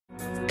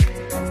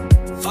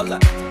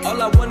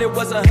All I wanted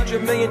was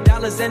 $100 million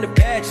and a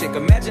bad chick.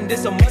 Imagine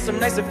this a month, some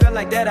nights it felt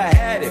like that I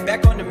had it.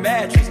 Back on the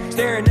mattress,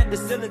 staring at the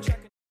ceiling.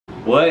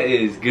 What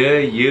is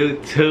good,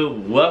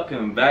 YouTube?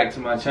 Welcome back to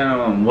my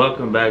channel and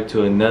welcome back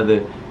to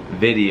another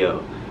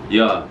video.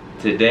 Y'all,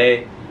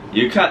 today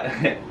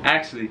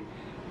actually,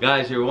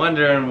 guys, you're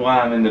wondering why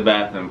I'm in the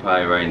bathroom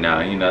probably right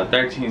now. You know,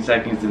 13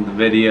 seconds in the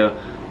video.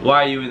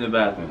 Why are you in the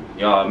bathroom?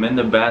 Y'all, I'm in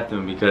the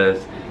bathroom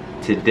because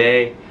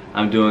today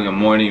I'm doing a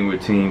morning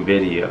routine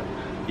video.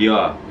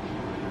 Y'all,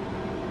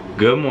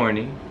 good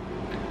morning.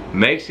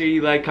 Make sure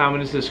you like,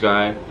 comment, and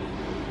subscribe.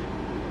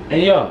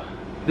 And y'all,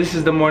 this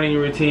is the morning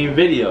routine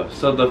video.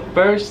 So the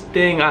first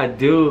thing I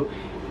do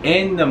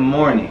in the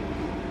morning,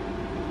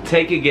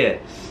 take a guess.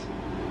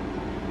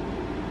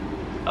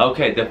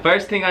 Okay, the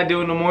first thing I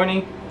do in the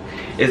morning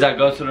is I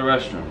go to the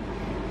restroom.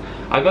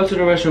 I go to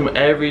the restroom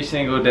every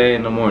single day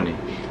in the morning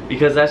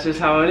because that's just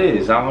how it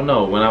is. I don't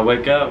know, when I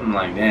wake up I'm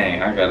like,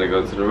 dang, I gotta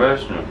go to the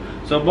restroom.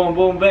 So boom,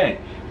 boom,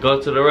 bang,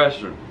 go to the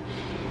restroom.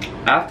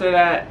 After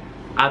that,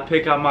 I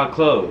pick out my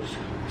clothes.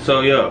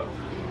 So yo,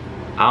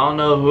 I don't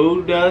know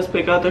who does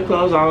pick out their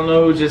clothes. I don't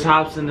know who just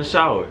hops in the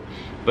shower.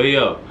 But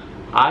yo,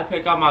 I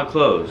pick out my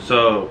clothes.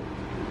 So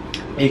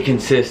it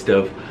consists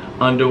of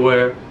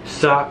underwear,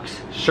 socks,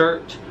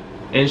 shirt,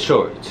 and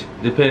shorts.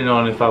 Depending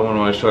on if I want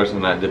to wear shorts or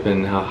not,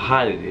 depending on how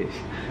hot it is.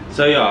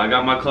 So yo, I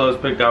got my clothes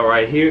picked out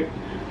right here.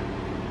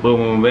 Boom,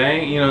 boom,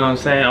 bang. You know what I'm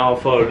saying? All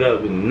folded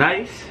up and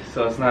nice.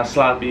 So it's not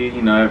sloppy,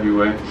 you know,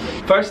 everywhere.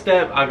 First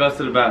step, I go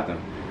to the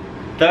bathroom.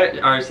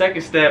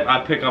 Second step, I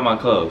pick out my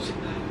clothes.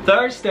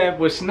 Third step,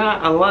 which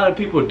not a lot of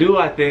people do,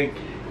 I think,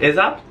 is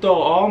I throw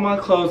all my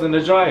clothes in the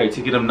dryer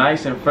to get them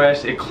nice and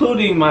fresh,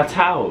 including my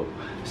towel.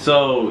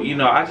 So, you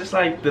know, I just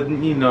like the,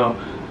 you know,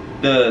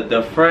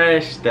 the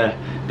fresh, the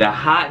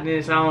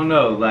hotness, I don't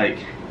know, like,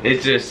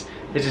 it just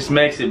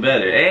makes it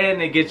better.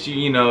 And it gets you,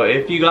 you know,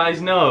 if you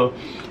guys know,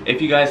 if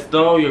you guys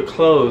throw your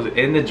clothes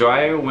in the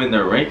dryer when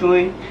they're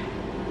wrinkly,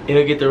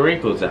 it'll get the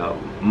wrinkles out.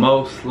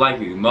 Most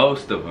likely,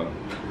 most of them.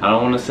 I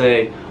don't want to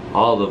say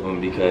all of them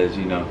because,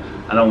 you know,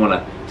 I don't want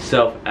to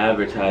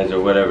self-advertise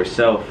or whatever,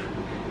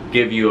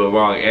 give you a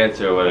wrong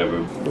answer or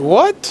whatever.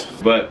 What?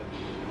 But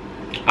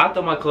I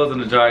throw my clothes in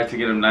the dryer to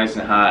get them nice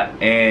and hot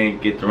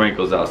and get the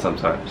wrinkles out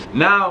sometimes.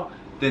 Now,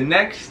 the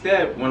next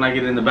step when I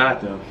get in the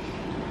bathroom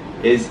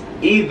is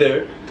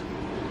either,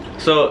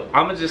 so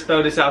I'm gonna just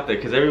throw this out there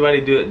because everybody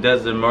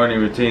does their morning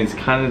routines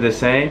kind of the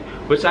same,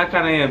 which I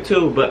kind of am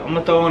too, but I'm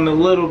gonna throw in a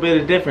little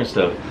bit of different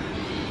stuff.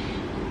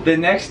 The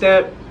next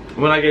step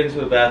when I get into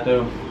the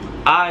bathroom,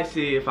 I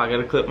see if I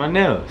gotta clip my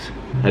nails.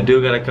 I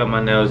do gotta cut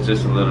my nails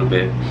just a little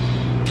bit.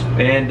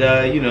 And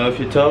you know, if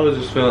your toes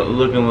is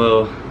looking a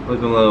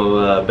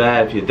little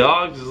bad, if your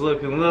dogs is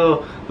looking a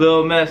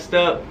little messed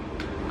up,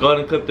 go ahead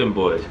and clip them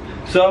boys.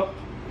 So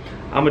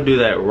I'm gonna do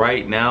that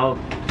right now.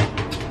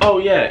 Oh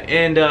yeah,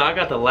 and I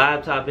got the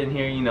laptop in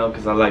here, you know,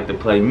 because I like to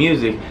play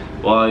music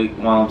while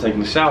I'm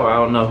taking a shower. I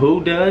don't know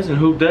who does and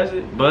who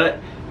doesn't, but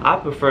I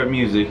prefer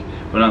music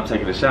when I'm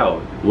taking a shower.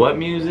 What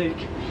music?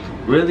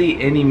 Really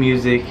any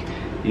music,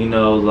 you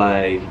know,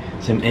 like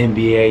some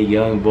NBA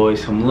YoungBoy,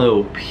 some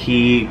Lil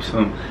Peep,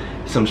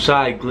 some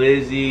Shy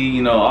Glizzy,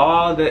 you know,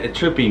 all the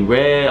Trippie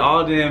Redd,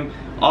 all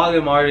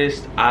them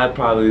artists, I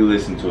probably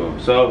listen to them.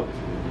 So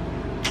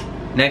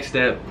next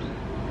step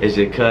is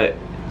to cut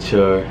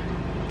your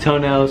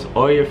toenails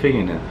or your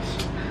fingernails.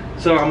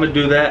 So I'm gonna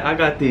do that. I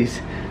got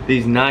these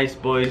nice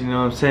boys, you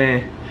know what I'm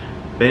saying?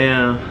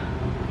 Bam,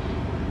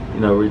 you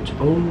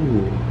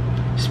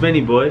know,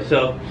 spinny boys.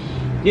 So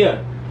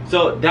yeah.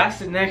 So that's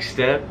the next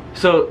step.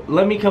 So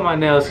let me cut my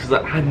nails because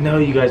I know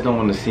you guys don't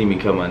want to see me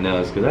cut my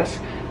nails because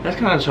that's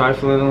kind of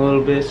trifling a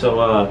little bit.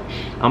 So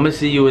I'm gonna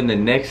see you in the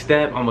next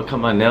step. I'm gonna cut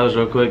my nails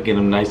real quick, get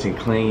them nice and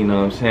clean, you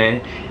know what I'm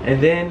saying?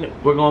 And then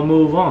we're gonna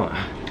move on.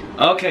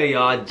 Okay,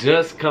 y'all, I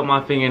just cut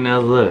my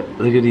fingernails.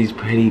 Look at these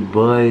pretty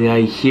boys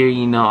right here.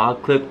 You know, I'll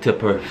clip to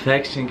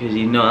perfection because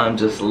you know I'm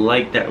just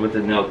like that with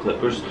the nail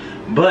clippers.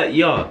 But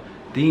y'all,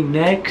 the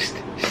next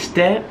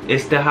step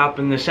is to hop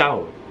in the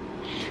shower.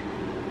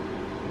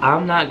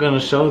 I'm not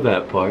gonna show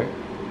that part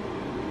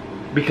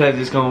because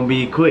it's gonna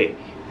be quick.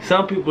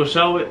 Some people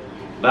show it,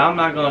 but I'm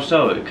not gonna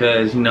show it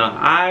because, you know,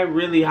 I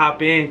really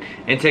hop in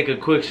and take a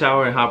quick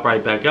shower and hop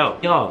right back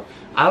out. Y'all,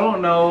 I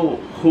don't know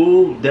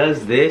who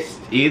does this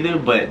either,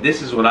 but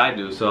this is what I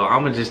do. So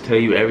I'm gonna just tell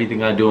you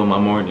everything I do in my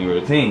morning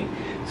routine.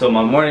 So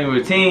my morning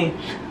routine,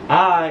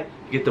 I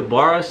get the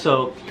bar of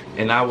soap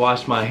and I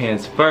wash my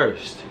hands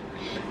first.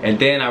 And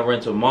then I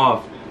rinse them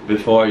off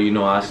before, you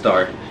know, I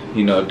start,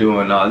 you know,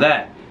 doing all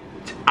that.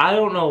 I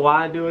don't know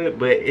why I do it,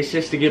 but it's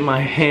just to get my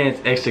hands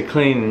extra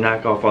clean and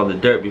knock off all the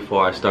dirt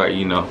before I start,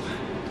 you know,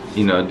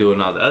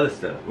 doing all the other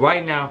stuff.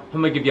 Right now,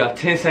 I'm gonna give y'all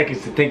 10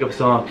 seconds to think of a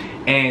song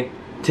and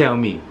tell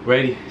me.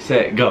 Ready,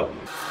 set, go.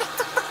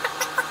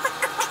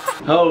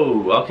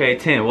 Oh, okay,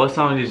 10. What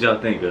song did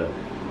y'all think of?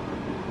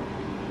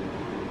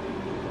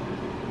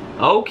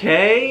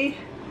 Okay,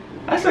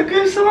 that's a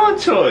good song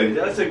choice.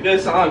 That's a good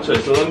song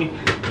choice. So let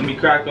me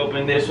crack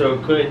open this real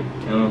quick.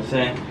 You know what I'm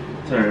saying?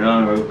 Turn it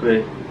on real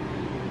quick.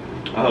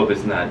 I hope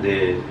it's not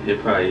dead.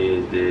 It probably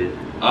is dead.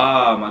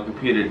 Ah, my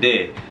computer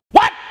dead.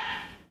 What?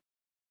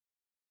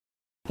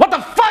 What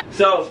the fuck?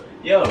 So,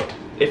 yo,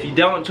 if you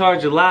don't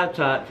charge your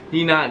laptop,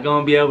 you're not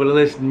gonna be able to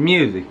listen to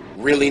music.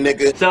 Really,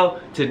 nigga? So,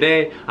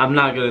 today, I'm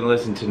not gonna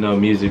listen to no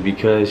music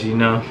because, you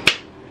know,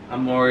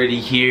 I'm already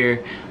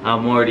here,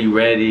 I'm already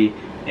ready,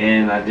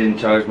 and I didn't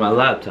charge my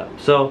laptop.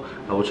 So,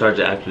 I will charge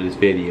it after this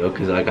video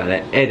because I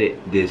gotta edit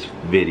this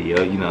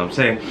video, you know what I'm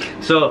saying?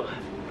 So,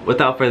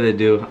 without further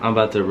ado, I'm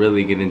about to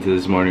really get into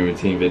this morning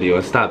routine video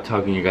and stop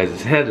talking your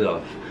guys' heads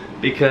off.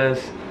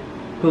 Because,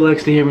 who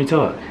likes to hear me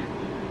talk?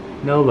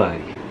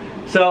 Nobody.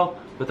 So,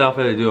 without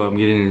further ado, I'm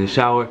getting in the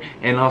shower,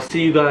 and I'll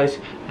see you guys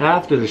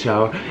after the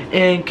shower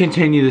and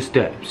continue the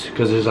steps.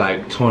 Because there's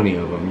like 20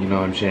 of them, you know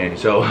what I'm saying?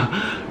 So,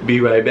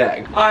 be right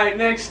back. Alright,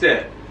 next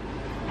step.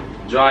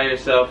 Dry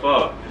yourself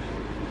off.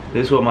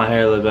 This is what my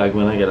hair look like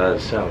when I get out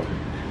of the shower.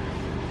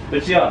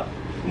 But y'all,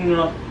 you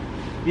know,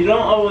 you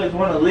don't always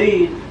want to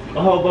leave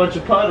a whole bunch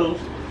of puddles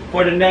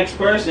for the next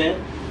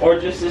person, or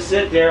just to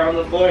sit there on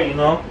the floor, you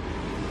know.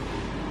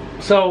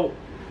 So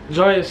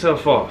dry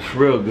yourself off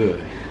real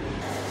good.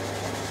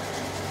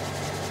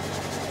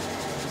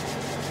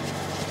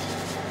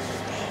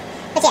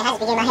 But yeah, I just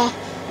begin my hair.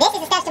 This is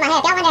the steps to my hair.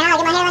 If y'all wonder how I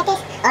get my hair like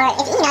this, or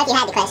if you know, if you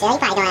had the question, you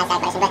probably don't ask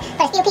that question, but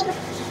for a few people,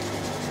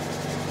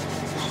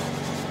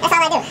 that's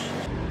all I do.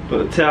 Put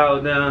a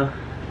towel down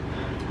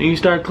and you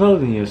start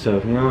clothing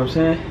yourself, you know what I'm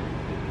saying?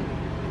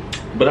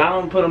 But I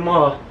don't put them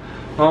all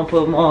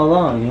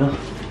on, you know.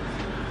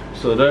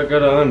 So there go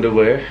the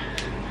underwear,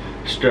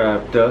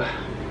 strapped up,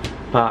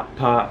 pop,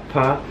 pop,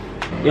 pop.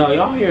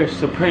 Y'all hear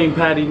Supreme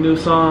Patty new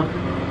song?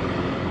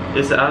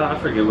 It's I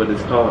forget what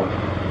it's called,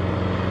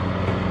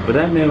 but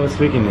that man was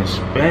speaking in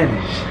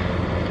Spanish.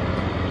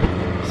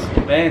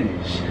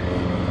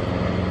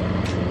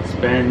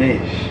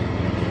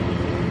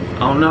 I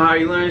don't know how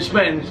you learn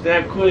Spanish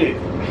that quick,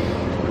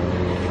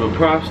 but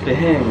props to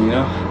him, you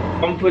know.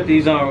 I'm gonna put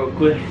these on real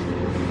quick,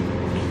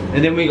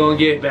 and then we gonna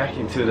get back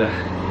into the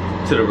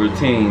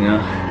routine, you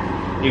know.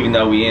 Even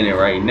though we in it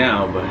right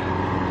now, but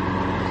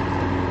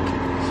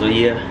so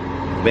yeah,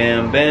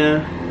 bam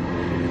bam.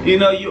 You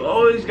know, you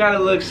always gotta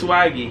look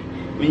swaggy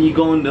when you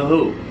go in the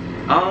hoop.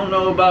 I don't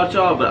know about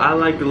y'all, but I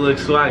like to look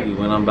swaggy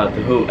when I'm about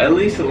to hoop. At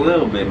least a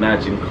little bit.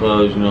 Matching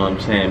clothes, you know what I'm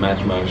saying?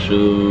 Match my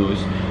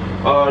shoes,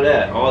 all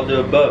that, all the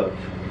above.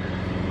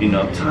 You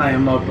know, tie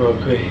them up real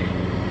quick.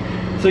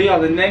 So y'all,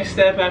 the next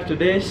step after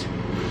this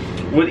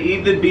would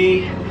either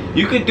be,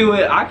 you could do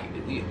it,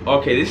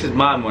 okay, this is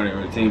my morning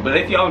routine, but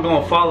if y'all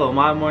gonna follow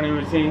my morning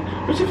routine,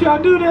 which if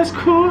y'all do, that's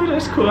cool,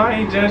 I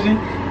ain't judging.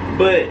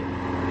 But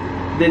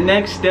the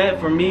next step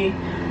for me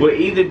would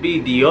either be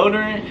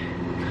deodorant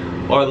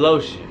or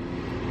lotion.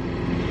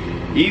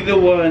 Either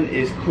one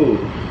is cool,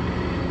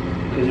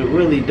 because it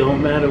really don't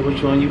matter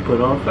which one you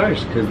put on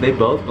first, because they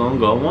both gonna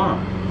go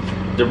on.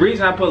 The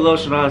reason I put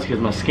lotion on is because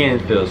my skin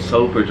feels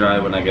super dry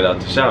when I get out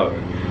the shower.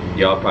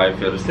 Y'all probably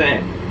feel the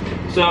same.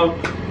 So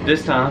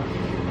this time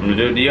I'm gonna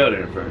do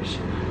deodorant first.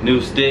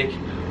 New stick,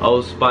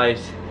 Old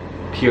Spice,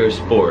 Pure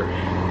Sport.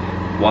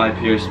 Why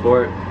Pure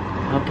Sport?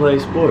 I play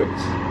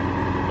sports.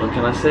 What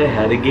can I say?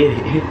 Had to get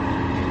it.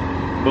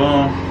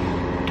 Boom.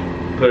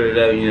 Put it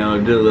up, you know,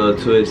 do a little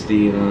twisty,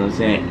 you know what I'm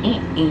saying?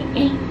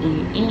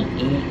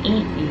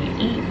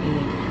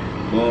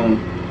 Boom.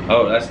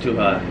 Oh, that's too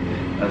hot.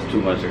 That's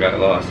too much. I got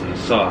lost in the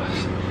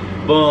sauce.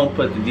 Boom.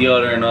 Put the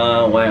deodorant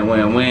on. Wham,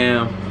 wham,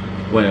 wham.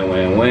 Wham,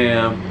 wham,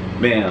 wham.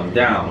 Bam.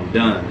 Down.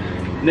 Done.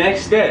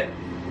 Next step.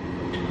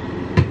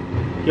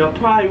 Y'all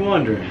probably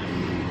wondering,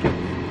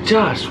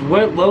 Josh,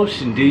 what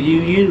lotion do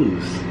you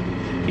use?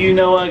 You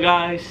know what,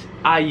 guys?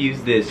 I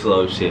use this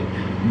lotion.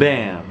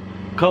 Bam.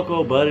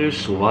 Cocoa Butter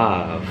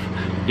Suave.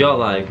 Y'all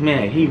like,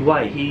 man, he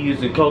white, he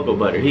using cocoa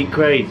butter, he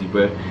crazy,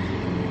 bro.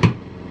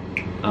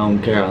 I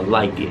don't care, I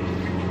like it.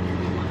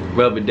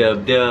 Rub a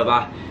dub dub.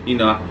 I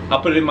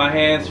put it in my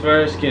hands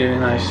first, get it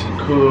nice and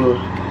cool,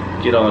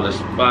 get all the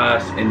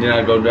spots, and then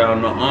I go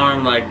down the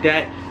arm like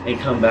that and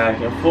come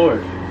back and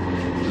forth.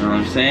 You know what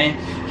I'm saying?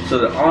 So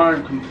the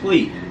arm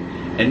complete,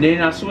 and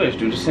then I switch,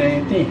 do the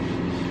same thing.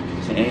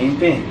 Same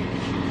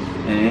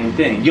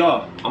thing.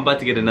 Y'all, I'm about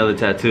to get another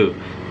tattoo.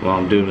 While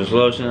I'm doing this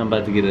lotion, I'm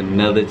about to get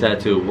another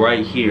tattoo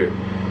right here.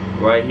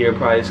 Right here,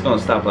 probably it's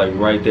gonna stop like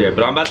right there.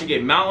 But I'm about to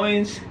get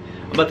mountains.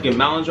 I'm about to get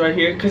mountains right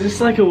here, cause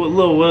it's like a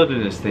little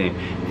wilderness thing.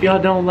 If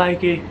y'all don't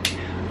like it,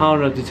 I don't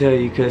know what to tell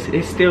you, cause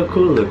it's still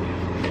cool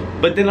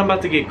looking. But then I'm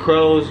about to get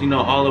crows, you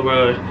know, all the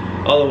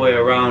way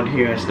around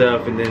here and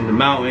stuff, and then the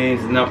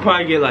mountains, and I'll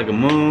probably get like a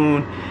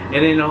moon,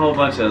 and then a whole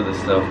bunch of other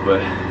stuff.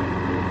 But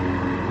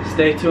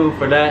stay tuned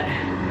for that.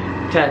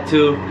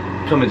 Tattoo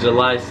coming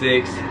July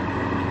 6th.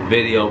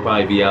 Video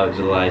probably be out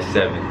July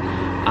 7th.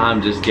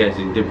 I'm just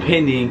guessing,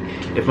 depending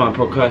if my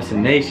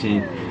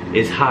procrastination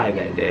is high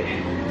that day.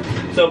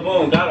 So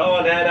boom, got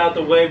all that out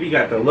the way. We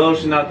got the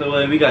lotion out the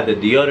way. We got the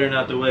deodorant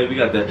out the way. We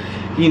got the,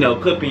 you know,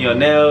 clipping your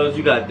nails.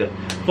 You got the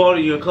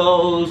folding your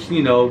clothes,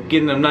 you know,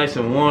 getting them nice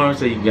and warm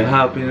so you can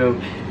hop in them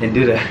and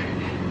do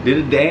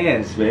the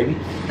dance, baby.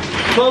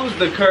 Close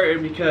the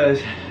curtain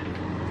because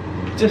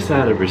just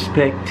out of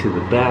respect to the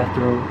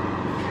bathroom,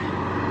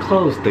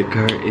 close the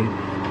curtain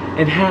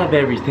and have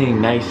everything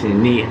nice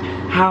and neat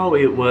how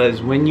it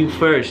was when you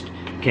first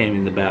came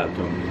in the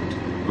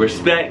bathroom.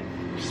 Respect,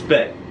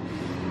 respect.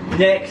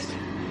 Next,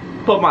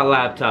 put my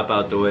laptop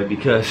out the way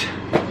because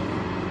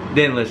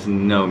didn't listen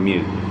to no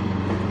music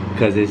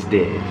because it's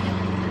dead.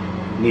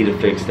 Need to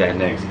fix that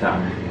next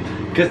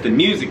time because the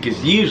music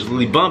is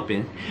usually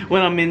bumping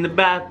when I'm in the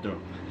bathroom.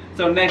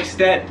 So next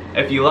step,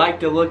 if you like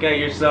to look at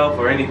yourself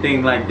or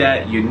anything like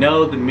that, you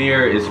know the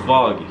mirror is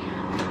foggy.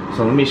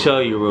 So let me show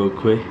you real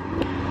quick.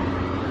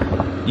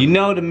 You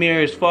know the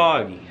mirror is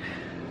foggy.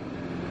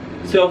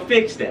 So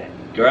fix that.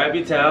 Grab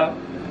your towel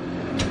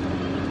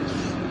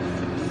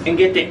and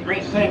get that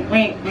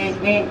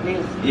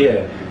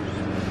yeah.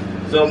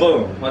 So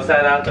boom, once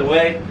that out the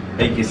way,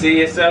 and you can see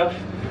yourself,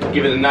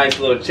 give it a nice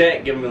little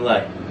check, give it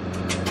like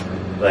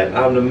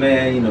I'm the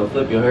man, you know,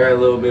 flip your hair a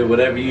little bit,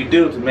 whatever you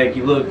do to make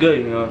you look good,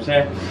 you know what I'm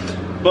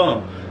saying?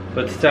 Boom,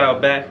 put the towel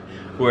back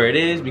where it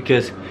is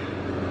because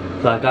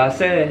like I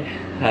said,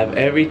 have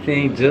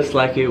everything just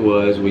like it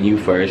was when you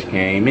first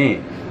came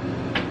in.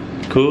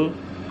 Cool?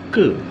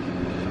 Cool.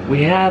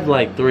 We have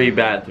like 3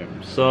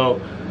 bathrooms,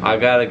 so I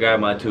gotta grab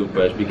my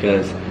toothbrush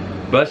because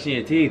brushing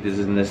your teeth is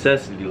a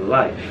necessity of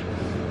life.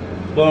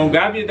 Boom,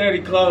 grab your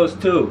dirty clothes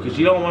too, because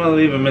you don't want to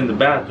leave them in the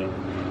bathroom.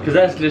 Because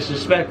that's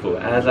disrespectful.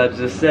 As I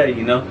just said,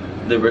 you know,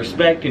 the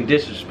respect and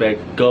disrespect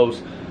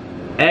goes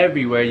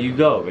everywhere you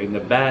go. In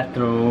the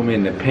bathroom,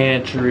 in the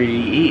pantry,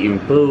 eating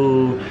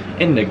food,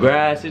 in the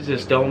grass, it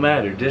just don't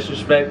matter.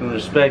 Disrespect and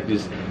respect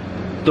is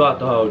throughout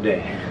the whole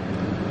day.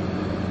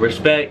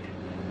 Respect,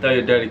 throw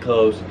your dirty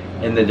clothes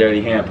in the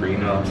dirty hamper, you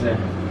know what I'm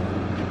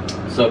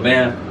saying? So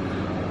man,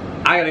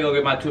 I gotta go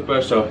get my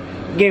toothbrush, so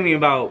give me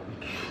about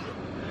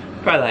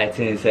probably like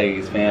 10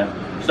 seconds, fam.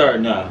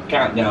 Starting now,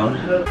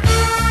 countdown.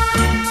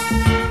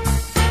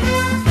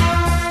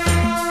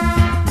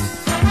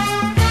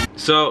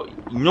 So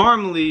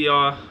normally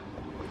y'all,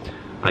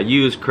 I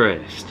use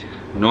Crest,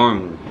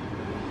 normally.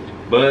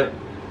 But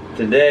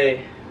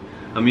today,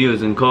 I'm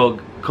using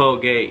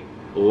Colgate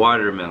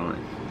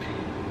Watermelon.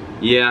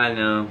 Yeah, I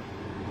know.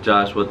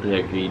 Josh, what the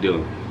heck are you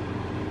doing?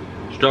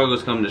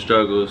 Struggles come to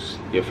struggles.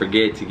 You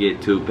forget to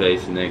get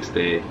toothpaste the next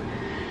day.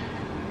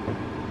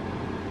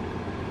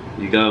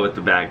 You go with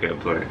the backup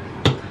plan.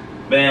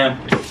 Bam.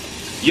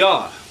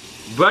 Y'all,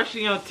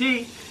 brushing your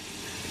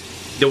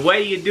teeth, the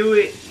way you do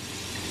it,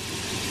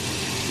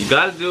 you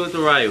gotta do it the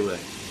right way.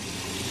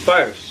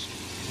 First,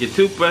 your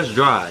toothbrush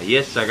dry.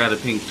 Yes, I got a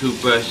pink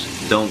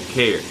toothbrush, don't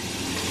care.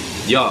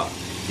 Y'all,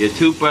 your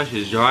toothbrush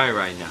is dry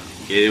right now.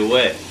 Get it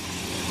wet.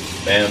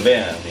 Bam,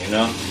 bam, you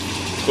know?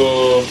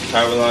 Cool,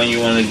 however long you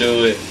wanna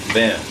do it,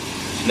 bam.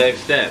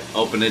 Next step,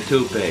 open the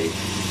toothpaste.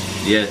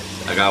 Yes,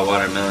 I got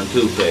watermelon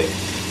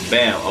toothpaste.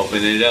 Bam,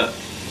 open it up.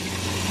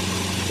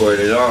 Pour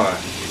it on.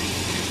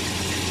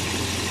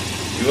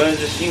 You want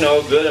just, you know,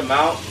 a good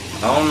amount.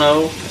 I don't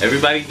know.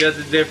 Everybody does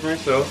it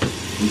different, so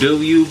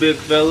do you, big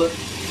fella.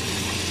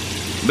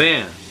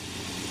 Bam.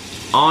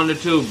 On the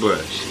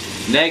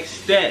toothbrush. Next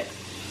step.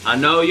 I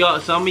know y'all,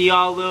 some of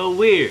y'all a little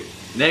weird.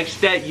 Next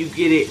step, you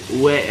get it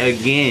wet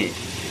again.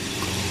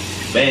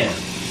 Bam.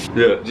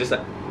 Yeah, just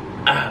like,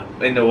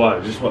 in the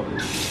water. Just one.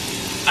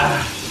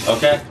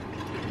 Okay?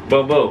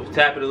 Boom, boom.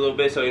 Tap it a little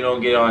bit so you don't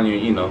get on your,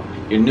 you know,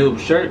 your new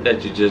shirt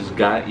that you just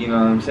got, you know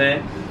what I'm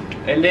saying?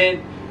 And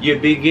then you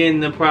begin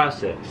the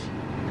process.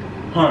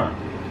 Huh.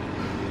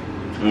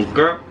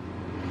 Okay.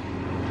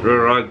 Just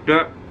like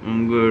that.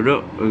 I'm good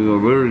up. You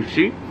can really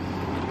see.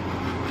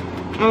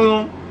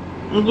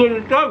 I'm good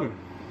at talking.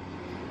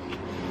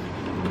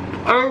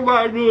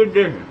 Everybody do it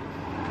different.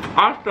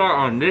 I start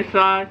on this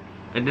side,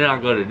 and then I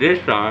go to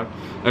this side,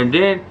 and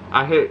then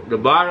I hit the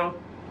bottom,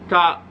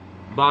 top,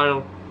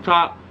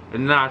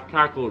 and then I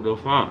tackle the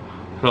front.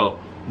 So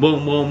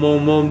boom, boom,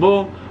 boom, boom,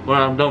 boom. When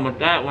I'm done with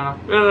that, when I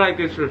feel like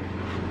it's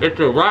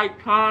the right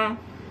time,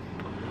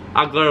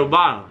 I go to the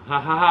bottom. Ha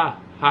ha ha,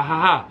 ha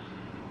ha ha.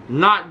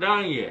 Not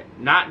done yet,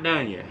 not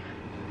done yet.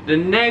 The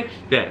next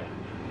step,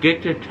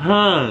 get your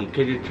tongue,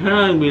 cause your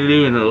tongue be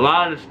leaving a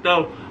lot of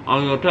stuff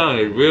on your tongue.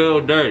 It's real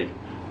dirty.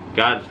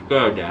 Gotta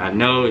scrub that. I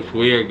know it's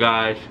weird,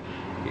 guys.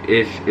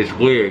 It's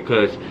weird,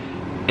 cause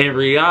in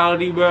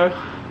reality, bro,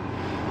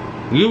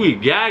 you be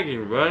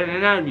gagging, bro,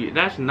 and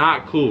that's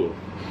not cool.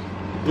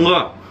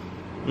 Look.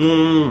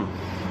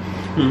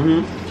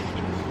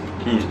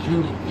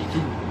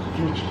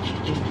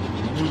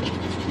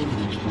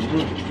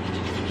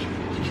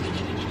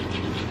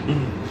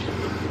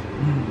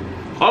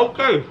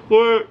 Okay,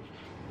 squirt.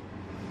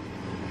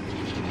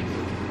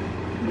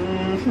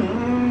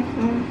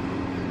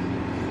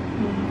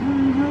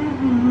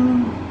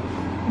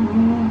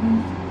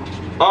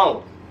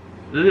 Oh,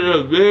 this is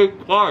a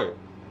big part.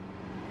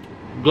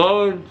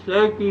 Go in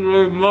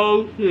circular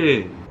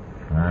motion.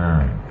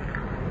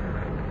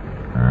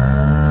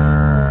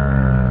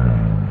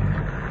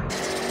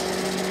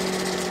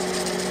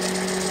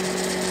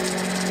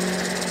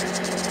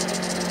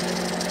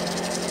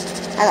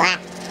 Oh, wow.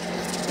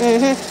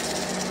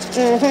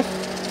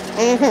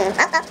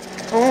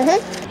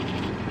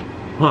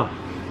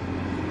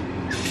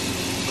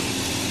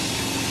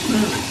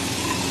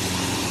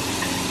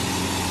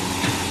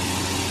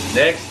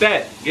 Next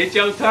step, get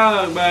your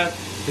tongue, bro.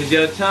 Cause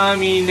your tongue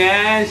be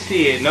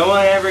nasty. No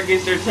one ever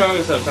gets their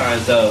tongue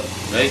sometimes, so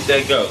next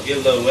step, go. Get a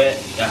little wet.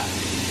 Yeah.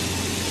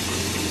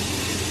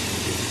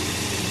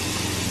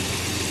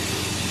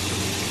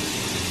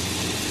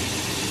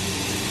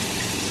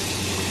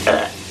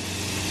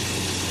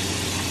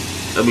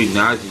 That'd be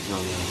nasty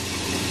sometimes.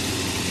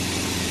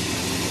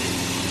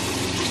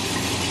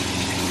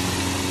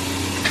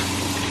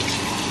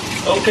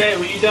 Okay,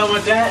 when you done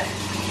with that,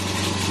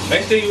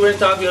 make sure you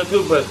rinse off your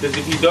toothbrush, because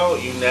if you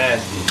don't, you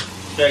nasty.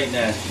 Straight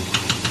nasty.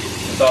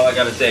 That's all I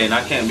gotta say, and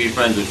I can't be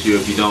friends with you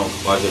if you don't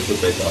wash your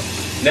toothpaste off.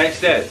 Next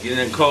step, get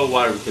in cold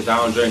water, because I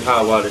don't drink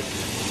hot water,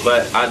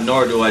 but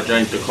nor do I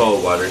drink the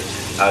cold water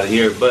out of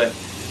here. But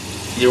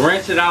you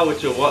rinse it out with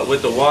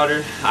the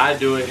water. I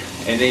do it,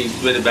 and then you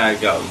spit it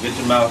back out. Get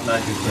your mouth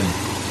nice and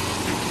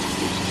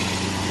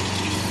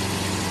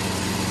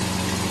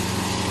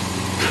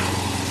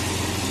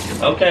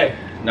clean. Okay,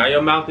 now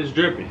your mouth is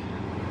dripping.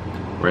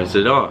 Rinse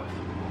it off.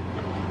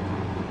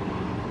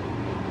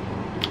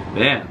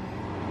 Man,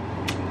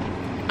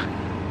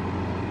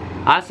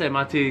 I said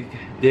my teeth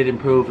did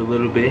improve a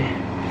little bit.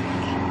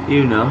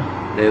 You know,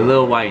 they're a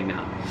little white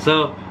now.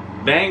 So,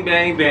 bang,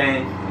 bang,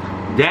 bang.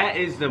 That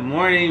is the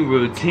morning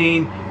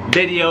routine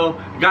video.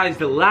 Guys,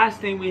 the last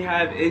thing we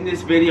have in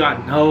this video, I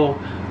know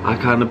I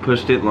kind of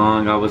pushed it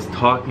long. I was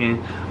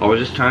talking. I was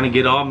just trying to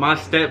get all my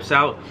steps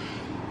out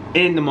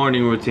in the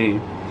morning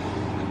routine.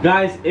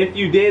 Guys, if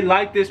you did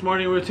like this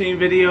morning routine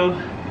video,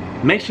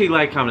 make sure you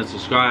like, comment,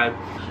 subscribe.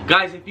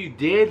 Guys, if you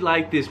did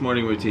like this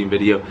morning routine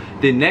video,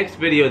 the next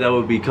video that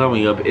will be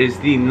coming up is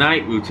the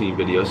night routine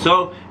video.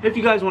 So, if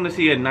you guys want to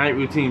see a night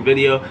routine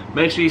video,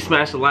 make sure you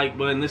smash the like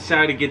button. Let's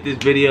try to get this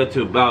video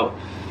to about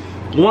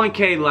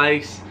 1K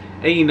likes,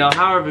 and you know,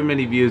 however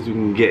many views we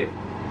can get.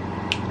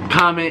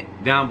 Comment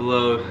down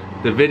below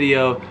the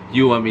video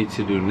you want me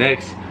to do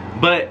next.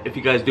 But if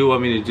you guys do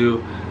want me to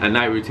do a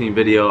night routine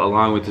video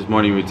along with this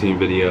morning routine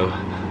video,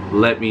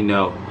 let me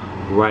know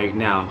right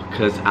now,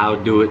 because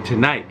I'll do it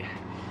tonight.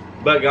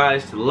 But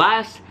guys, the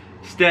last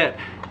step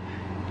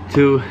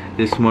to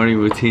this morning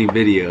routine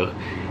video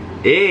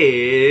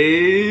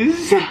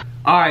is...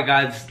 Alright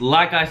guys,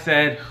 like I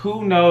said,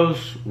 who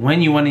knows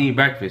when you want to eat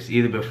breakfast?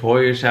 Either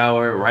before your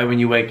shower, right when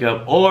you wake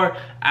up, or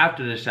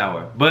after the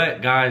shower.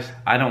 But guys,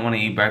 I don't want to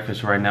eat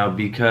breakfast right now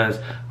because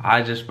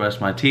I just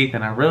brushed my teeth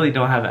and I really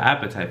don't have an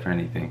appetite for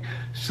anything.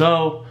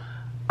 So,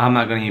 I'm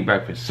not going to eat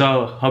breakfast.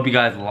 So, hope you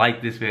guys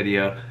like this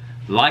video.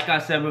 Like I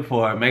said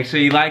before, make sure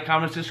you like,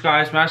 comment,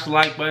 subscribe, smash the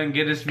like button,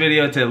 get this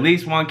video to at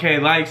least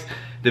 1K likes.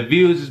 The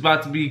views is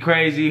about to be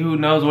crazy. Who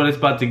knows what it's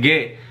about to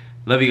get.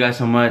 Love you guys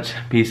so much.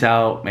 Peace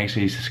out. Make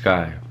sure you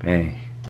subscribe. Bang.